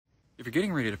If you're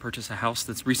getting ready to purchase a house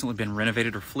that's recently been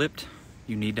renovated or flipped,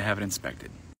 you need to have it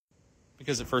inspected.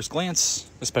 Because at first glance,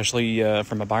 especially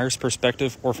from a buyer's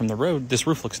perspective or from the road, this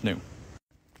roof looks new.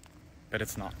 But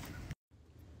it's not.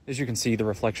 As you can see, the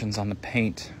reflections on the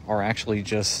paint are actually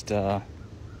just the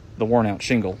worn out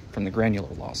shingle from the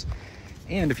granular loss.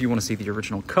 And if you want to see the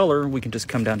original color, we can just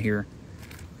come down here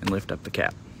and lift up the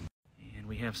cap. And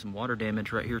we have some water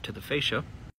damage right here to the fascia.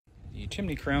 The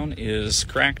chimney crown is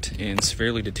cracked and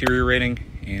severely deteriorating,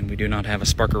 and we do not have a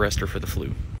spark arrestor for the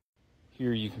flue.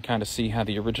 Here you can kind of see how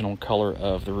the original color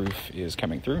of the roof is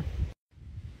coming through.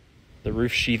 The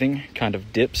roof sheathing kind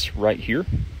of dips right here,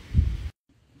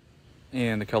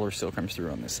 and the color still comes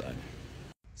through on this side.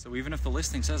 So even if the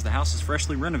listing says the house is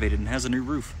freshly renovated and has a new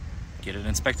roof, get it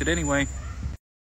inspected anyway.